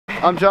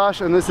I'm Josh,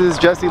 and this is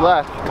Jesse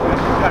Lack.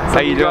 How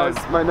you doing? You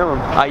guys might know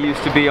him. I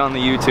used to be on the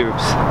YouTubes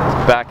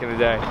back in the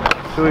day.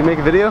 Should we make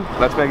a video?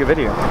 Let's make a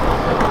video.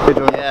 Hey,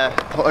 Jordan. Yeah,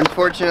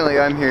 unfortunately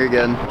I'm here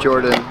again.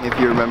 Jordan, if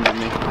you remember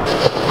me.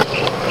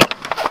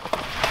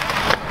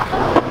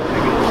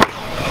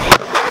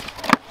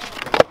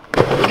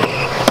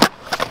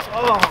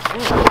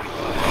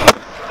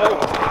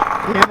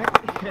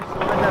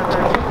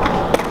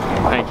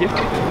 Thank you.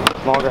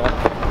 Small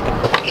guy.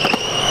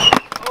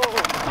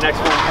 Next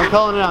one. I'm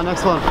calling it out.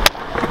 Next one.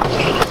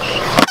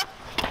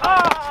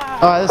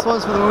 Alright, this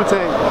one's for the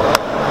Wu-Tang.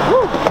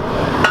 Woo!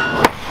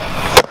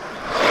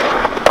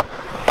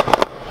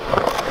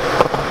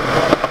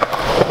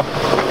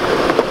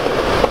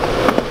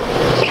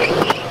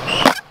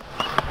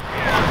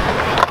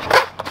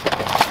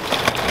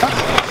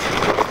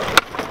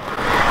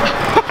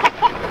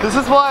 This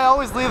is why I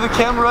always leave the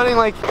camera running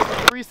like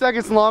 3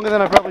 seconds longer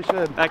than I probably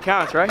should. That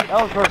counts, right?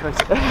 That was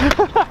perfect.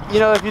 You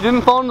know, if you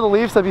didn't fall into the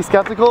Leafs, I'd be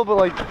skeptical, but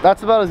like,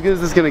 that's about as good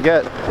as it's gonna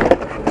get.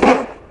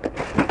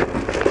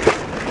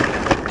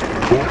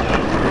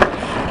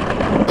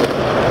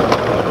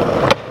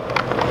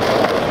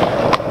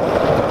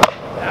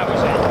 That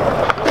was it.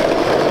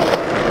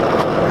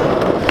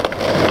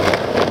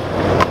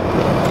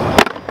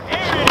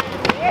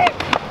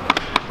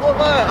 Oh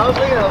my, I was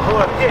thinking of the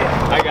board.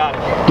 I got it.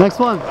 Next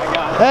one. I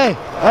got it. Hey,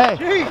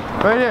 hey,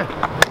 right here.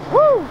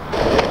 Woo!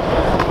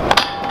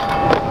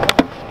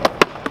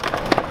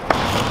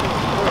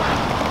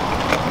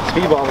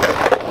 Speedball.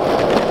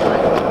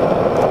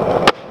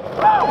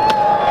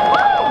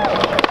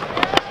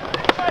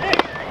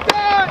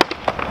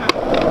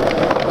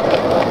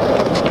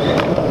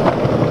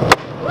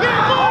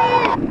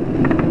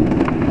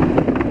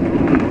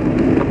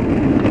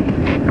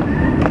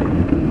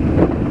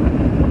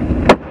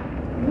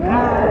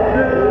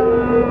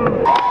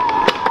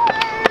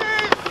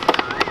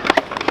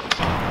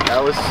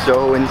 That was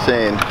so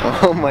insane.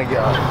 Oh my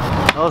god.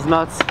 That was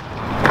nuts.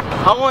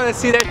 I want to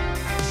see that.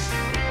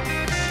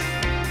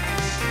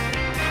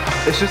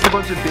 It's just a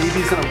bunch of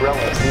babies and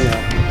umbrellas. Yeah.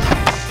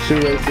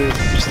 Shoelaces,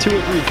 just 2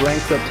 or 3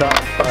 blanks up top,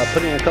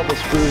 putting a couple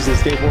screws in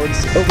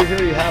skateboards. Over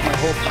here you have my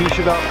whole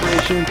t-shirt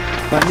operation.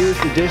 My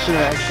newest addition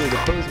are actually the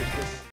posers.